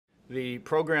The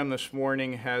program this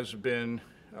morning has been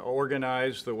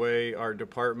organized the way our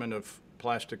Department of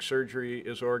Plastic Surgery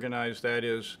is organized. That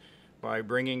is, by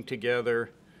bringing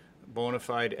together bona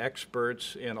fide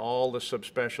experts in all the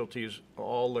subspecialties,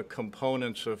 all the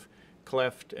components of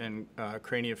cleft and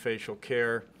craniofacial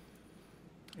care.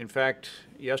 In fact,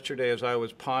 yesterday as I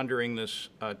was pondering this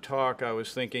talk, I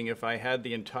was thinking if I had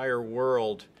the entire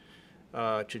world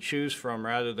to choose from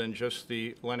rather than just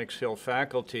the Lenox Hill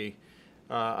faculty,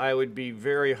 I would be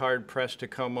very hard-pressed to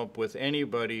come up with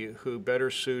anybody who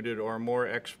better suited or more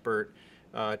expert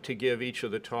to give each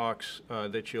of the talks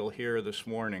that you'll hear this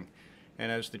morning.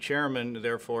 And as the chairman,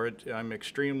 therefore, I'm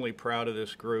extremely proud of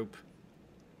this group.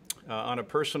 On a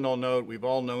personal note, we've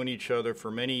all known each other for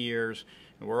many years,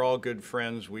 and we're all good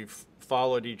friends. We've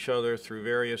followed each other through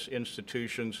various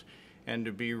institutions, and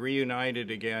to be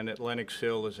reunited again at Lenox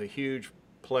Hill is a huge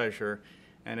pleasure,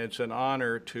 and it's an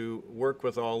honor to work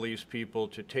with all these people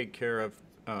to take care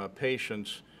of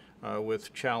patients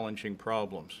with challenging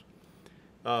problems.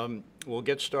 We'll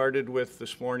get started with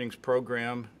this morning's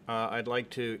program. I'd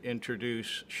like to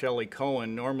introduce Shelley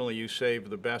Cohen. Normally you save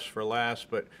the best for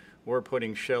last, but we're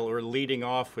leading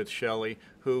off with Shelley,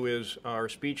 who is our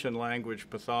speech and language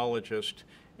pathologist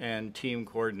and team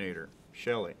coordinator.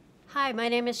 Shelley. Hi, my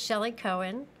name is Shelley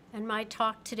Cohen, and my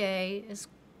talk today is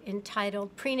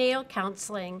entitled Prenatal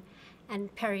Counseling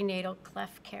and Perinatal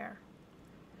Cleft Care.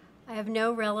 I have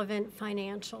no relevant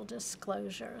financial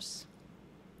disclosures.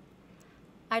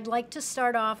 I'd like to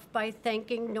start off by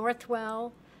thanking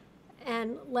Northwell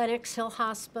and Lenox Hill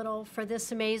Hospital for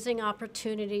this amazing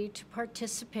opportunity to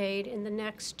participate in the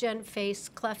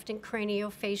NextGenFace Cleft and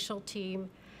Craniofacial team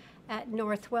at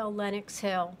Northwell Lenox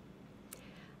Hill.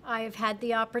 I have had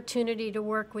the opportunity to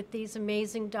work with these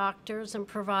amazing doctors and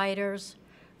providers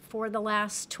for the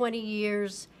last 20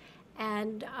 years,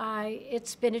 and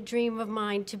it's been a dream of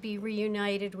mine to be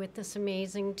reunited with this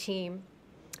amazing team.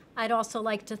 I'd also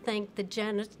like to thank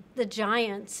the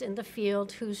giants in the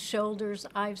field whose shoulders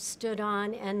I've stood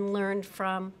on and learned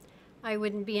from. I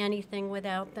wouldn't be anything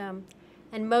without them.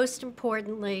 And most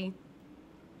importantly,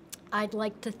 I'd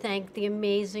like to thank the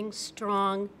amazing,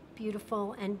 strong,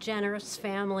 beautiful, and generous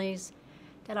families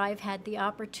that I've had the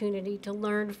opportunity to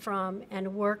learn from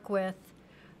and work with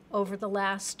over the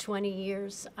last 20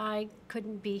 years. I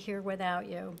couldn't be here without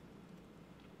you.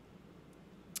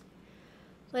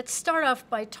 Let's start off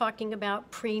by talking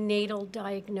about prenatal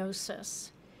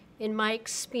diagnosis. In my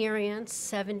experience,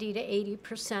 70 to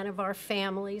 80% of our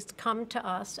families come to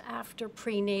us after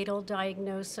prenatal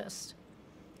diagnosis.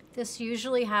 This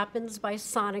usually happens by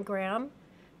sonogram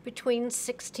between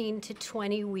 16 to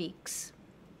 20 weeks.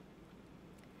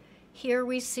 Here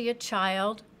we see a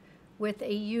child with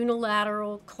a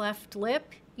unilateral cleft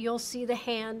lip. You'll see the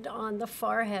hand on the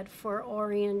forehead for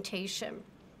orientation.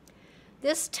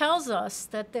 This tells us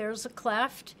that there's a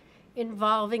cleft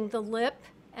involving the lip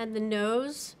and the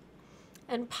nose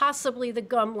and possibly the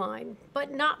gum line,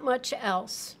 but not much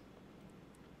else.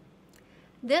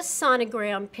 This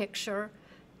sonogram picture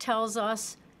tells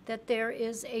us that there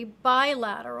is a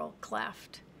bilateral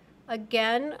cleft,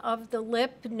 again of the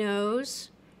lip, nose,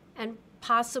 and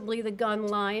possibly the gum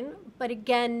line, but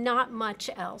again, not much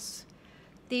else.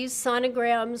 These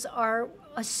sonograms are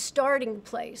a starting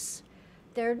place.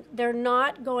 They're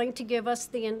not going to give us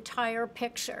the entire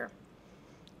picture,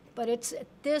 but it's at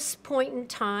this point in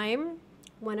time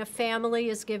when a family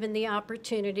is given the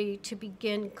opportunity to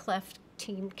begin cleft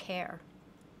team care.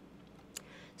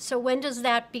 So when does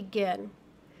that begin?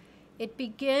 It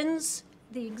begins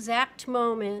the exact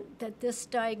moment that this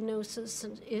diagnosis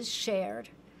is shared.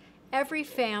 Every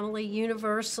family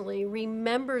universally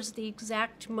remembers the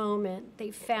exact moment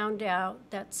they found out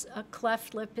that a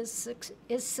cleft lip is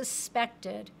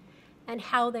suspected and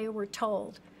how they were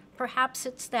told. Perhaps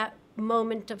it's that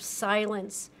moment of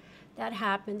silence that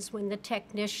happens when the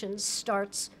technician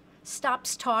stops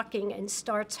talking and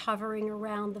starts hovering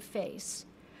around the face,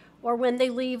 or when they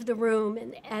leave the room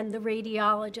and the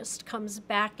radiologist comes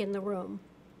back in the room.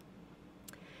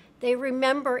 They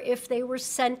remember if they were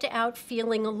sent out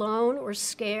feeling alone or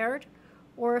scared,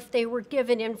 or if they were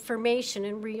given information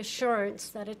and reassurance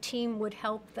that a team would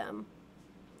help them.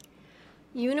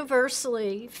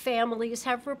 Universally, families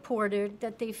have reported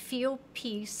that they feel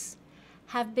peace,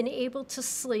 have been able to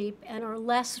sleep, and are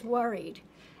less worried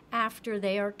after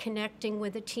they are connecting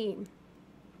with a team.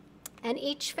 And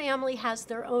each family has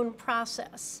their own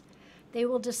process. They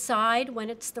will decide when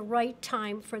it's the right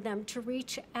time for them to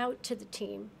reach out to the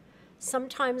team.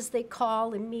 Sometimes they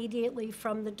call immediately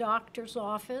from the doctor's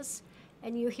office,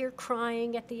 and you hear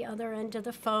crying at the other end of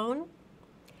the phone.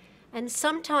 And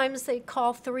sometimes they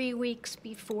call 3 weeks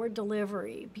before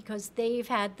delivery because they've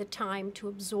had the time to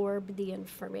absorb the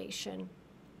information.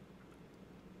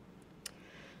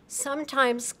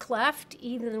 Sometimes cleft,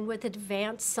 even with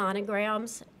advanced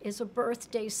sonograms, is a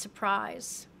birthday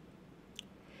surprise.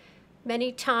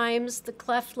 Many times the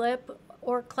cleft lip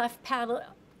or cleft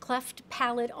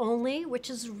palate only, which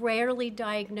is rarely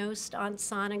diagnosed on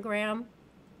sonogram,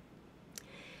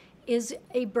 is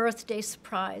a birthday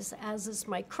surprise, as is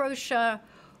microtia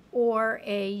or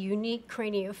a unique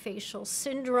craniofacial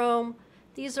syndrome.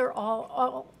 These are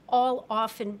all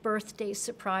often birthday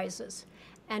surprises.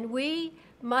 And we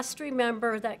must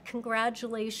remember that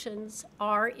congratulations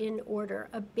are in order.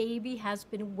 A baby has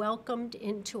been welcomed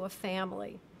into a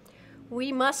family.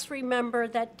 We must remember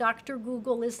that Dr.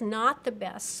 Google is not the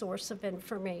best source of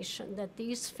information, that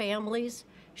these families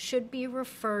should be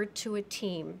referred to a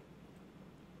team.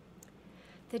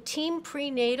 The team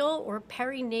prenatal or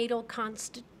perinatal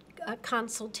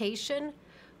consultation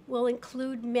will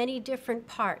include many different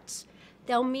parts.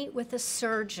 They'll meet with a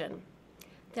surgeon.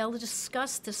 They'll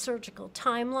discuss the surgical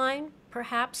timeline,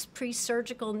 perhaps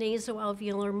pre-surgical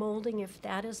nasoalveolar molding if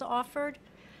that is offered.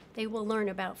 They will learn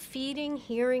about feeding,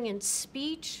 hearing, and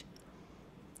speech.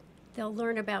 They'll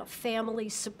learn about family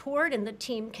support, and the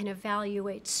team can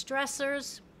evaluate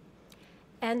stressors.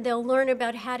 And they'll learn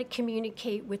about how to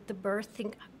communicate with the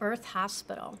birth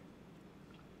hospital.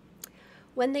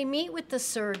 When they meet with the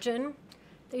surgeon,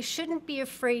 they shouldn't be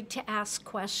afraid to ask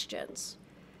questions.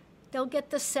 They'll get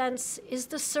the sense, is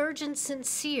the surgeon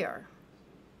sincere?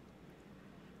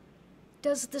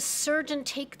 Does the surgeon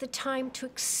take the time to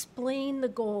explain the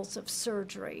goals of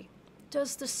surgery?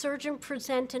 Does the surgeon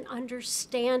present an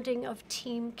understanding of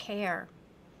team care?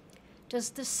 Does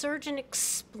the surgeon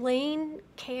explain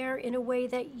care in a way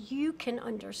that you can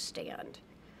understand?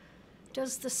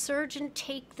 Does the surgeon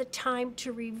take the time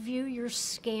to review your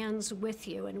scans with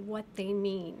you and what they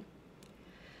mean?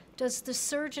 Does the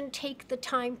surgeon take the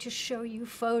time to show you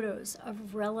photos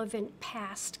of relevant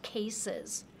past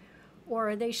cases? Or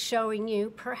are they showing you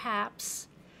perhaps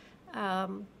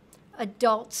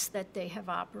adults that they have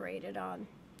operated on?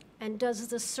 And does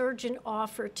the surgeon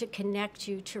offer to connect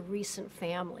you to recent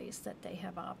families that they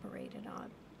have operated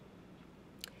on?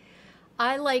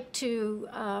 I like to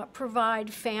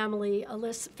provide families a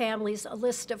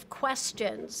list of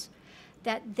questions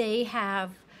that they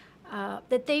have,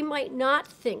 that they might not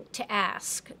think to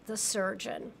ask the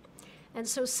surgeon. And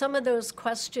so some of those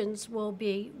questions will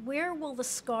be, where will the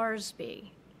scars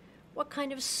be? What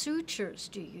kind of sutures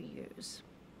do you use?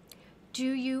 Do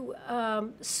you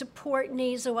support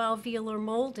nasoalveolar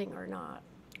molding or not?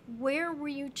 Where were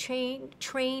you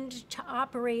trained to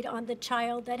operate on the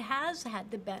child that has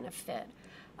had the benefit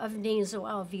of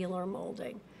nasoalveolar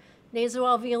molding?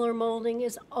 Nasoalveolar molding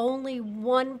is only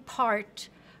one part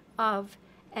of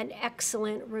an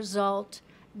excellent result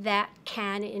that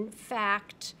can, in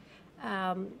fact,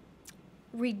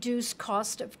 reduce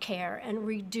cost of care and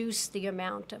reduce the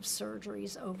amount of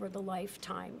surgeries over the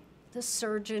lifetime. The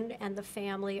surgeon and the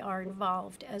family are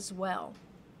involved as well.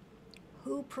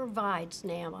 Who provides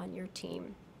NAM on your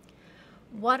team?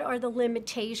 What are the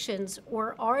limitations,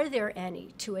 or are there any,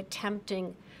 to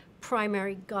attempting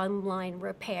primary gum line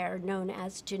repair known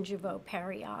as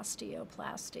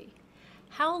gingivoperi-osteoplasty?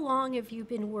 How long have you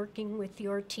been working with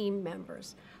your team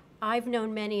members? I've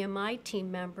known many of my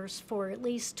team members for at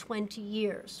least 20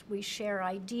 years. We share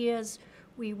ideas,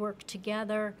 we work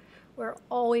together, we're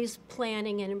always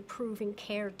planning and improving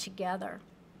care together.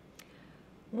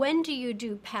 When do you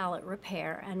do palate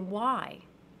repair and why?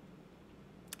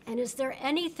 And is there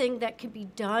anything that can be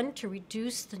done to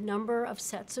reduce the number of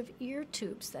sets of ear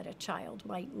tubes that a child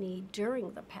might need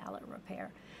during the palate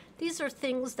repair? These are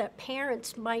things that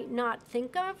parents might not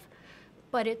think of,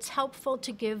 but it's helpful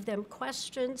to give them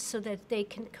questions so that they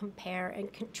can compare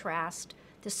and contrast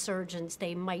the surgeons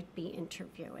they might be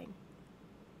interviewing.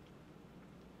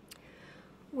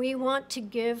 We want to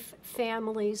give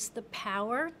families the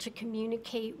power to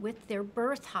communicate with their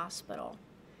birth hospital.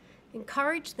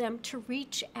 Encourage them to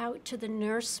reach out to the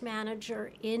nurse manager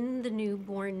in the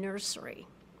newborn nursery.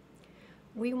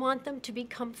 We want them to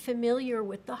become familiar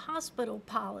with the hospital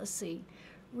policy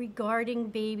regarding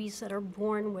babies that are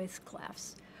born with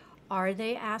clefts. Are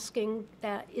they asking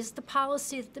that, is the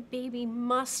policy that the baby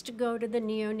must go to the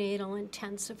neonatal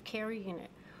intensive care unit?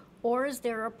 Or is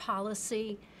there a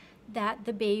policy that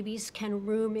the babies can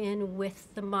room in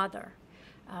with the mother?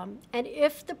 And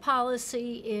if the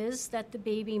policy is that the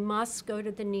baby must go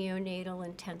to the neonatal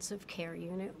intensive care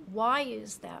unit, why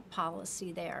is that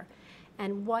policy there?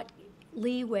 And what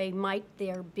leeway might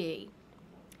there be?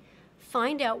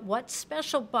 find out what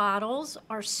special bottles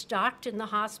are stocked in the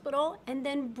hospital, and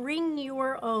then bring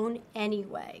your own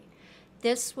anyway.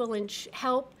 This will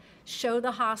help show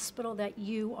the hospital that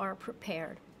you are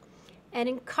prepared. And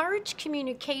encourage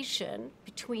communication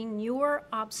between your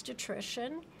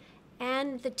obstetrician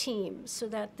and the team so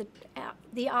that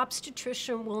the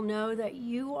obstetrician will know that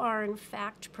you are in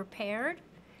fact prepared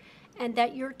and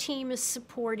that your team is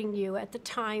supporting you at the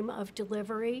time of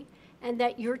delivery and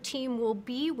that your team will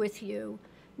be with you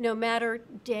no matter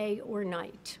day or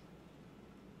night.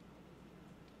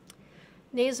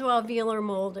 Nasoalveolar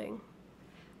molding.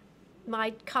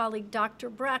 My colleague, Dr.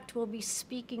 Brecht, will be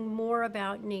speaking more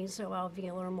about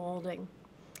nasoalveolar molding.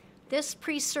 This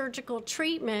pre-surgical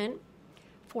treatment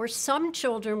for some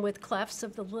children with clefts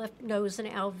of the lip, nose, and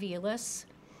alveolus,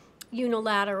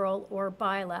 unilateral or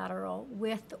bilateral,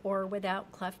 with or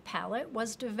without cleft palate,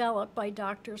 was developed by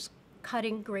Drs.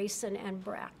 Cutting, Grayson, and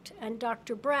Brecht. And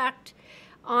Dr. Brecht,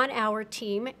 on our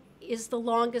team, is the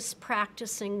longest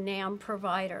practicing NAM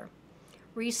provider.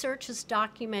 Research has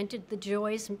documented the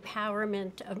joys,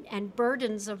 empowerment, and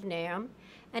burdens of NAM,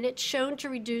 and it's shown to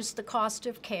reduce the cost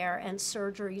of care and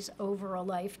surgeries over a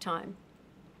lifetime.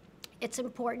 It's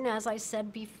important, as I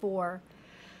said before,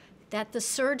 that the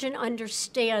surgeon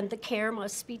understand the care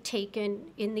must be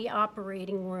taken in the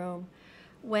operating room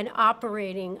when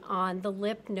operating on the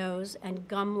lip, nose, and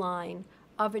gum line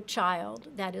of a child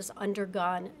that has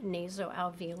undergone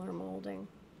nasoalveolar molding.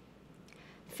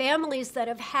 Families that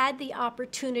have had the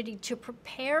opportunity to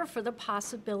prepare for the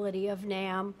possibility of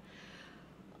NAM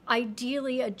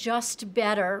ideally adjust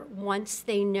better once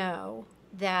they know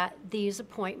that these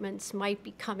appointments might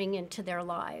be coming into their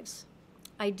lives.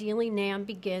 Ideally, NAM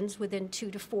begins within 2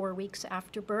 to 4 weeks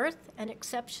after birth, and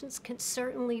exceptions can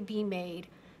certainly be made,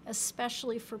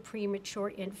 especially for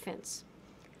premature infants.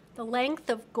 The length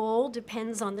of goal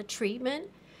depends on the treatment,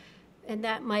 and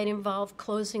that might involve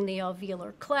closing the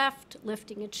alveolar cleft,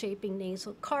 lifting and shaping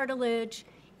nasal cartilage,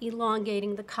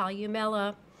 elongating the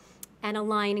columella, and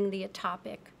aligning the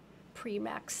atopic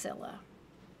premaxilla.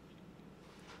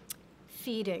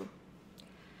 Feeding.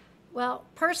 Well,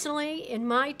 personally, in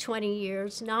my 20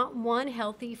 years, not one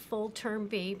healthy full-term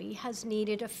baby has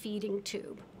needed a feeding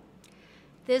tube.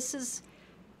 This is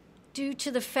due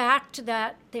to the fact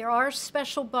that there are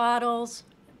special bottles,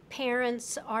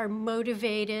 parents are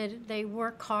motivated, they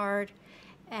work hard,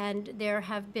 and there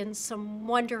have been some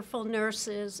wonderful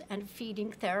nurses and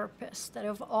feeding therapists that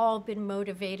have all been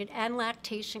motivated, and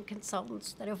lactation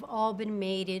consultants that have all been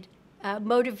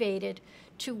motivated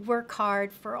to work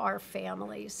hard for our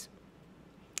families.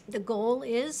 The goal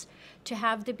is to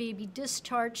have the baby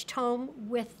discharged home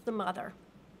with the mother.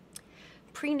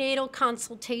 Prenatal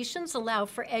consultations allow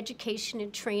for education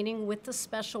and training with the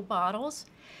special bottles,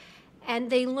 and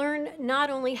they learn not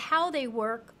only how they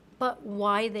work, but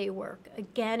why they work,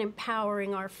 again,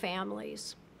 empowering our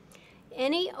families.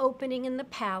 Any opening in the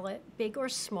palate, big or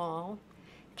small,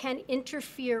 can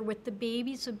interfere with the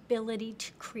baby's ability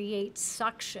to create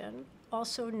suction,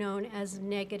 also known as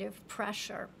negative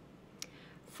pressure.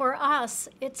 For us,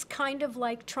 it's kind of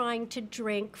like trying to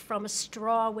drink from a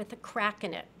straw with a crack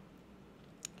in it.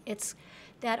 It's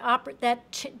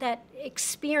that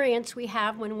experience we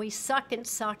have when we suck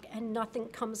and nothing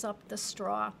comes up the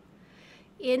straw.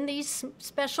 In these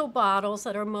special bottles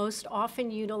that are most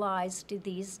often utilized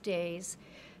these days,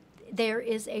 there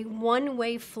is a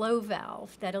one-way flow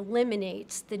valve that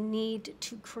eliminates the need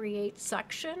to create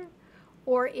suction,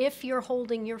 or if you're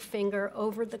holding your finger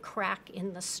over the crack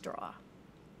in the straw.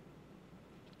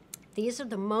 These are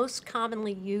the most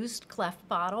commonly used Cleft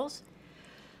bottles.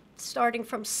 Starting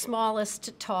from smallest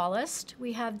to tallest,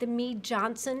 we have the Mead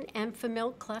Johnson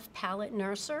Enfamil Cleft Palate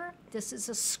Nurser. This is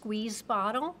a squeeze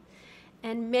bottle,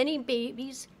 and many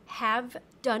babies have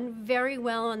done very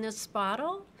well on this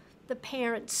bottle. The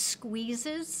parent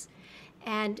squeezes,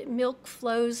 and milk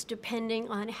flows depending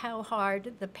on how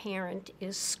hard the parent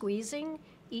is squeezing.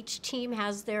 Each team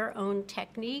has their own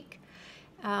technique.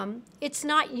 It's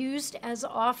not used as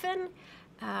often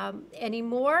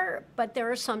anymore, but there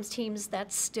are some teams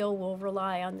that still will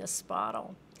rely on this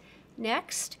bottle.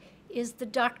 Next is the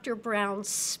Dr. Brown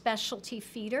Specialty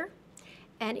Feeder,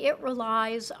 and it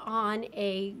relies on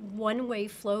a one-way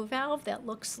flow valve that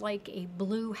looks like a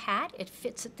blue hat. It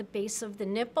fits at the base of the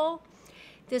nipple.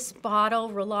 This bottle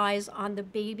relies on the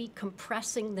baby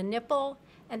compressing the nipple,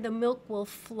 and the milk will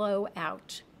flow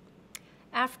out.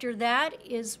 After that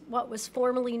is what was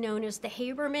formerly known as the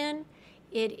Haberman.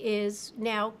 It is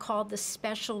now called the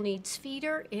Special Needs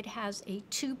Feeder. It has a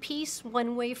two-piece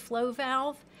one-way flow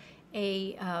valve,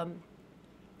 a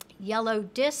yellow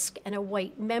disc and a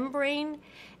white membrane,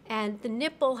 And the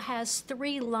nipple has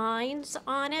 3 lines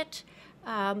on it,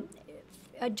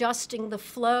 adjusting the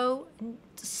flow,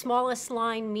 the smallest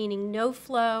line meaning no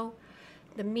flow,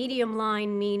 the medium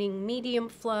line meaning medium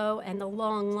flow, and the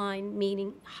long line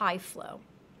meaning high flow.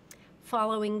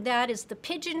 Following that is the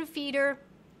pigeon feeder,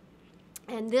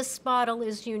 and this bottle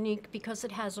is unique because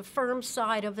it has a firm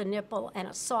side of the nipple and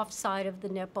a soft side of the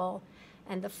nipple,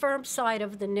 and the firm side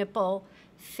of the nipple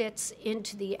fits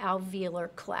into the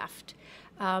alveolar cleft.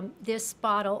 This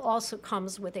bottle also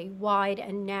comes with a wide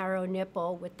and narrow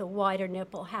nipple, with the wider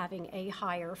nipple having a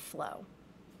higher flow.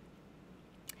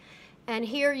 And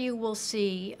here you will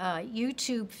see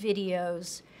YouTube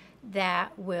videos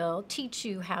that will teach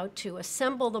you how to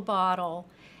assemble the bottle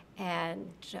and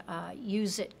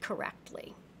use it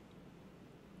correctly.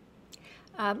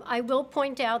 I will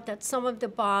point out that some of the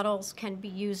bottles can be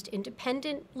used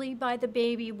independently by the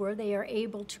baby, where they are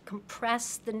able to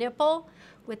compress the nipple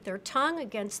with their tongue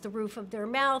against the roof of their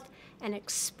mouth and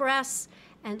express,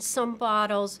 and some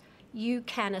bottles you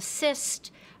can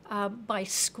assist by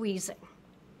squeezing.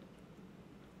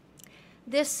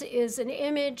 This is an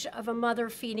image of a mother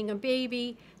feeding a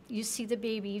baby. You see the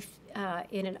baby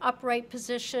in an upright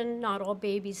position. Not all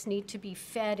babies need to be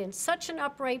fed in such an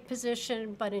upright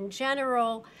position, but in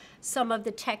general, some of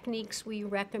the techniques we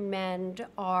recommend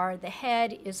are the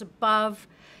head is above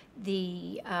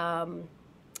the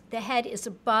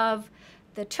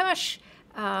tush,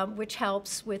 which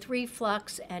helps with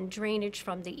reflux and drainage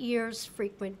from the ears,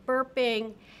 frequent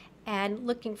burping, and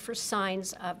looking for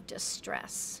signs of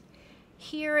distress.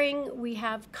 Hearing, we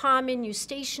have common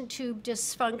eustachian tube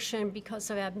dysfunction because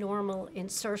of abnormal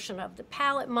insertion of the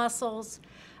palate muscles.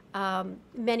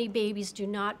 Many babies do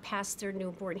not pass their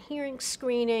newborn hearing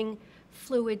screening.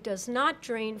 Fluid does not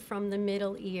drain from the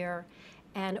middle ear,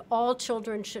 and all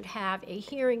children should have a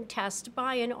hearing test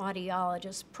by an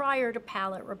audiologist prior to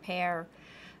palate repair,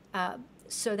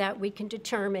 so that we can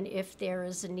determine if there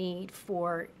is a need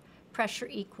for pressure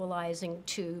equalizing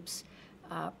tubes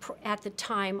at the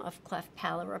time of cleft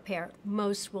palate repair.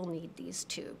 Most will need these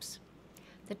tubes.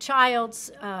 The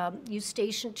child's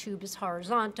eustachian tube is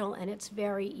horizontal, and it's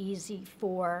very easy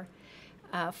for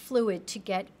fluid to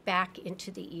get back into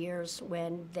the ears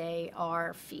when they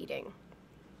are feeding.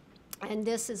 And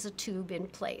this is a tube in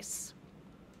place.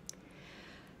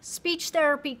 Speech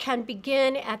therapy can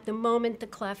begin at the moment the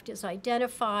cleft is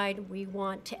identified. We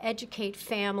want to educate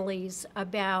families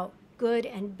about good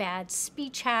and bad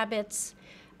speech habits.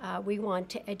 We want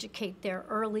to educate their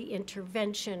early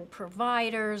intervention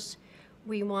providers.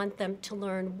 We want them to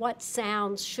learn what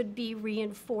sounds should be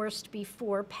reinforced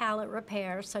before palate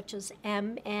repair, such as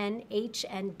M, N, H,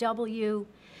 and W.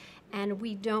 And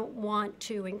we don't want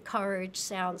to encourage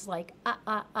sounds like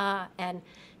and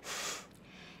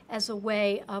as a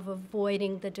way of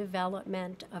avoiding the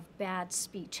development of bad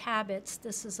speech habits.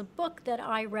 This is a book that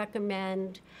I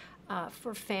recommend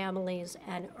for families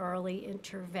and early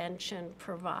intervention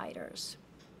providers.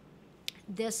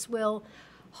 This will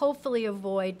hopefully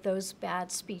avoid those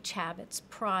bad speech habits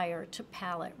prior to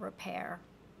palate repair.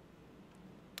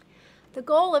 The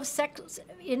goal of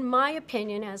in my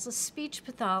opinion, as a speech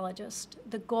pathologist,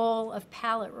 the goal of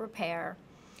palate repair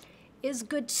is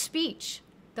good speech.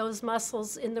 Those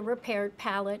muscles in the repaired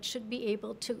palate should be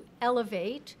able to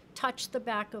elevate, touch the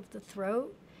back of the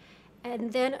throat,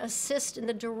 and then assist in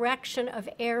the direction of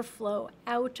airflow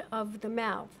out of the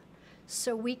mouth.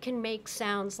 So we can make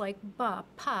sounds like ba,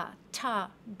 pa,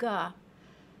 ta, ga,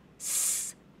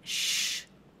 s, sh.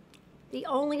 The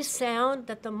only sound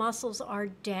that the muscles are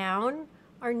down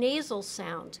are nasal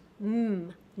sounds,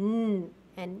 m, n,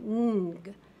 and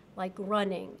ng, like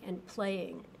running and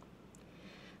playing.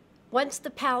 Once the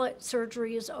palate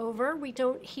surgery is over, we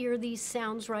don't hear these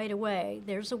sounds right away.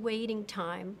 There's a waiting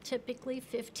time, typically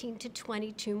 15 to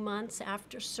 22 months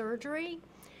after surgery.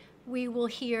 We will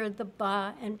hear the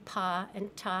ba and pa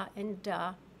and ta and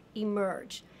da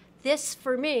emerge. This,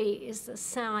 for me, is the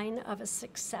sign of a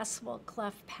successful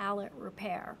cleft palate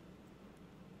repair.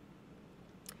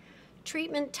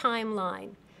 Treatment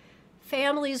timeline.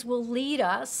 Families will lead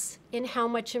us in how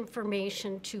much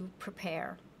information to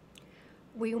prepare.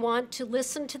 We want to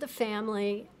listen to the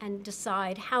family and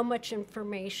decide how much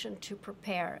information to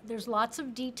prepare. There's lots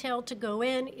of detail to go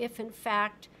in if, in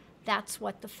fact, that's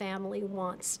what the family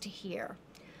wants to hear.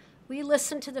 We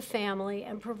listen to the family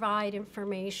and provide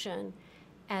information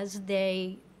as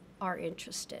they are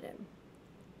interested in.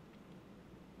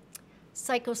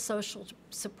 Psychosocial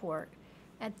support.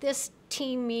 At this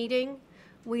team meeting,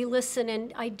 we listen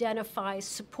and identify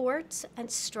supports and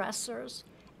stressors,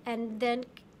 and then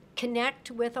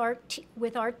connect with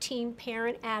our team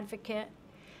parent advocate,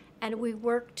 and we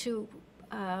work to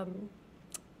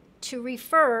to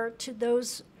refer to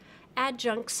those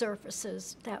adjunct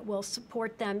services that will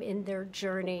support them in their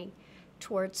journey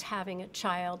towards having a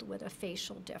child with a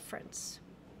facial difference.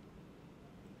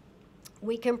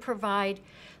 We can provide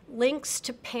links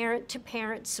to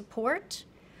parent support,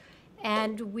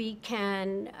 and we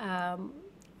can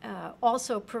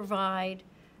also provide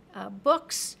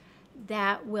books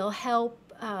that will help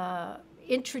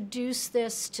introduce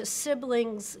this to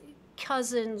siblings,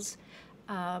 cousins,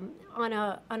 on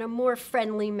a more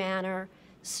friendly manner,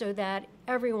 so that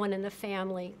everyone in the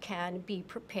family can be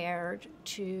prepared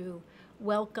to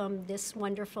welcome this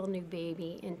wonderful new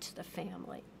baby into the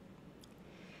family.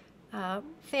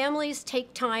 Families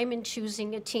take time in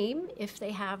choosing a team if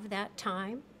they have that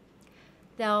time.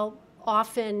 They'll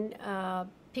often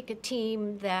pick a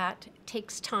team that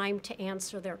takes time to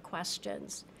answer their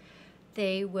questions.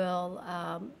 They will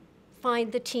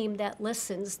find the team that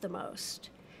listens the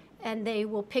most, and they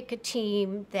will pick a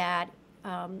team that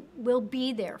will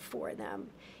be there for them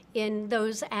in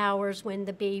those hours when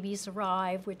the babies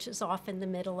arrive, which is often the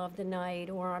middle of the night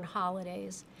or on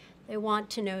holidays. They want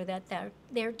to know that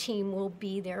their team will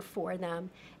be there for them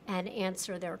and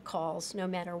answer their calls, no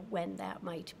matter when that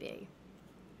might be.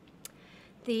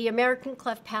 The American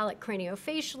Cleft Palate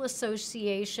Craniofacial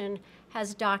Association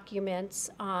has documents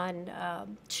on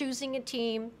choosing a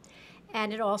team,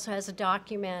 and it also has a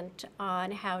document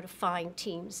on how to find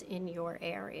teams in your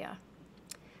area.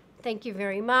 Thank you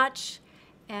very much,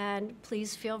 and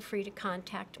please feel free to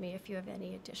contact me if you have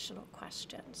any additional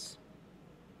questions.